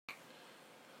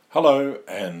Hello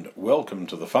and welcome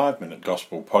to the 5 Minute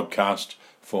Gospel podcast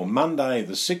for Monday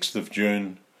the 6th of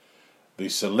June, the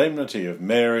Solemnity of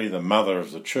Mary, the Mother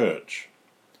of the Church.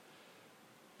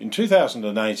 In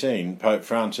 2018, Pope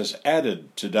Francis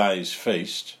added today's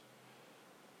feast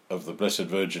of the Blessed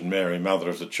Virgin Mary, Mother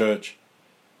of the Church,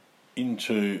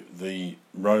 into the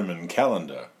Roman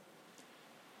calendar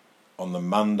on the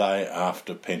Monday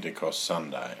after Pentecost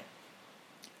Sunday.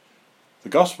 The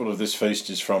Gospel of this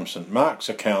feast is from St. Mark's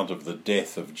account of the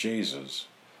death of Jesus.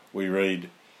 We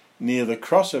read, "Near the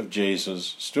cross of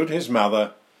Jesus stood his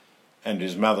mother and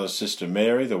his mother's sister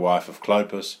Mary, the wife of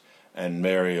Clopas, and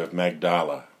Mary of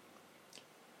Magdala."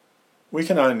 We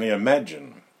can only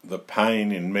imagine the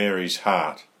pain in Mary's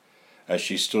heart as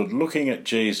she stood looking at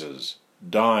Jesus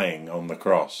dying on the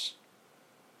cross.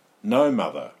 No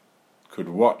mother could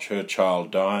watch her child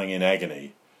dying in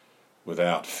agony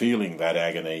without feeling that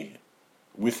agony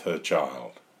with her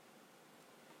child.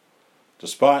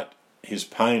 Despite his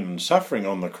pain and suffering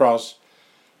on the cross,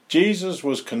 Jesus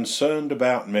was concerned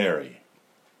about Mary.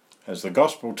 As the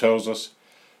Gospel tells us,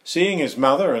 seeing his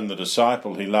mother and the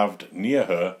disciple he loved near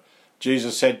her,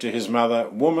 Jesus said to his mother,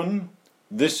 "Woman,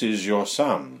 this is your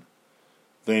son."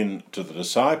 Then to the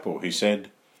disciple he said,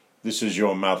 "This is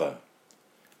your mother."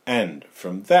 And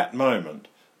from that moment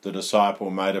the disciple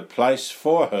made a place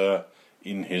for her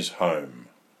in his home.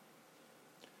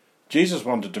 Jesus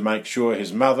wanted to make sure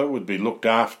his mother would be looked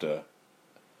after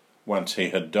once he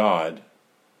had died.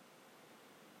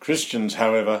 Christians,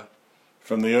 however,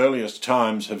 from the earliest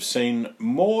times have seen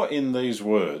more in these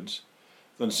words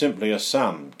than simply a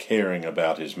son caring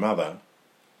about his mother.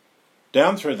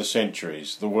 Down through the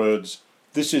centuries, the words,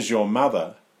 "This is your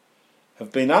mother,"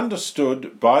 have been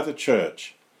understood by the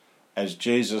Church as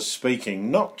Jesus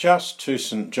speaking not just to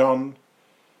St. John,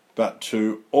 but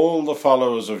to all the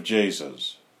followers of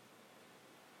Jesus,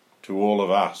 to all of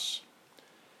us.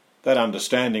 That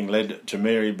understanding led to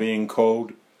Mary being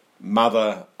called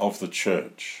Mother of the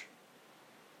Church.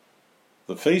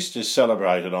 The feast is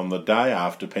celebrated on the day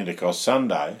after Pentecost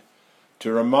Sunday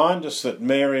to remind us that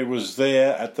Mary was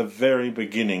there at the very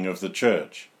beginning of the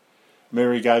Church.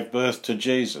 Mary gave birth to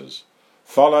Jesus,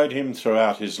 followed him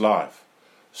throughout his life,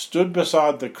 stood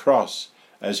beside the cross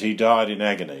as he died in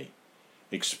agony,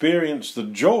 experienced the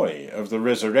joy of the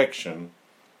resurrection,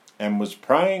 and was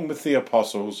praying with the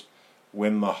apostles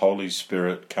when the Holy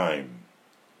Spirit came.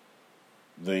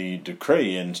 The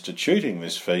decree instituting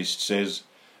this feast says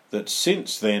that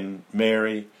since then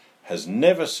Mary has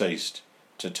never ceased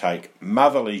to take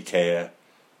motherly care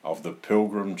of the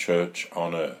pilgrim church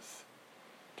on earth.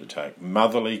 To take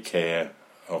motherly care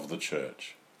of the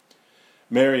church.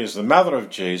 Mary is the mother of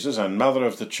Jesus and mother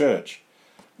of the church.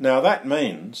 Now that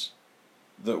means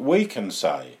that we can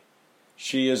say,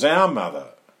 "She is our mother."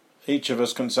 Each of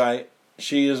us can say,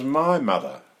 "She is my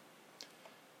mother."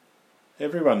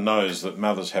 Everyone knows that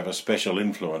mothers have a special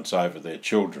influence over their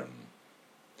children.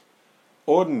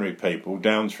 Ordinary people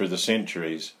down through the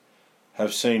centuries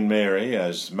have seen Mary,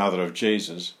 as mother of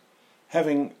Jesus,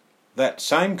 having that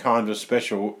same kind of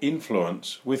special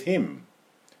influence with him.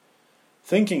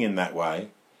 Thinking in that way,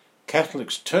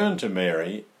 Catholics turn to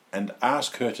Mary and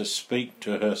ask her to speak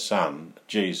to her son,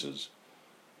 Jesus,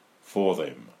 for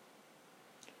them.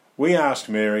 We ask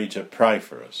Mary to pray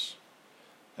for us.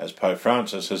 As Pope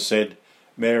Francis has said,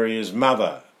 Mary is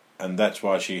mother, and that's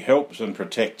why she helps and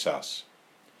protects us.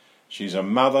 She's a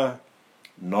mother,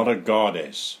 not a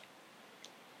goddess.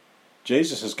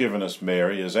 Jesus has given us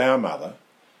Mary as our mother,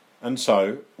 and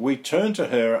so we turn to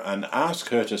her and ask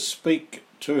her to speak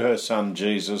to her son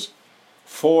Jesus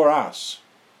for us,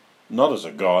 not as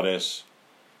a goddess,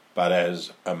 but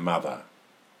as a mother.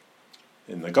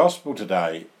 In the Gospel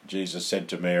today, Jesus said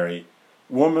to Mary,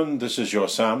 "Woman, this is your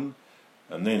son,"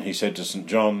 and then he said to St.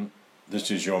 John,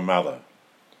 "This is your mother."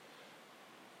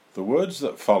 The words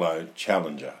that follow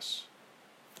challenge us.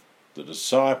 The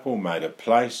disciple made a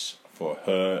place for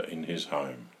her in his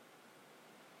home.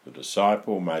 The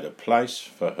disciple made a place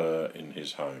for her in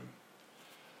his home.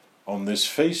 On this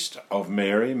feast of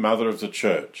Mary, Mother of the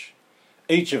Church,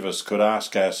 each of us could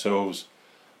ask ourselves,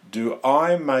 do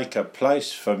I make a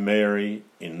place for Mary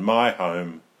in my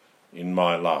home, in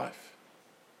my life?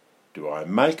 Do I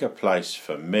make a place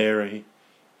for Mary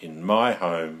in my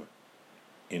home,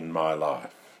 in my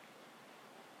life?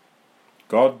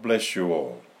 God bless you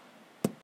all.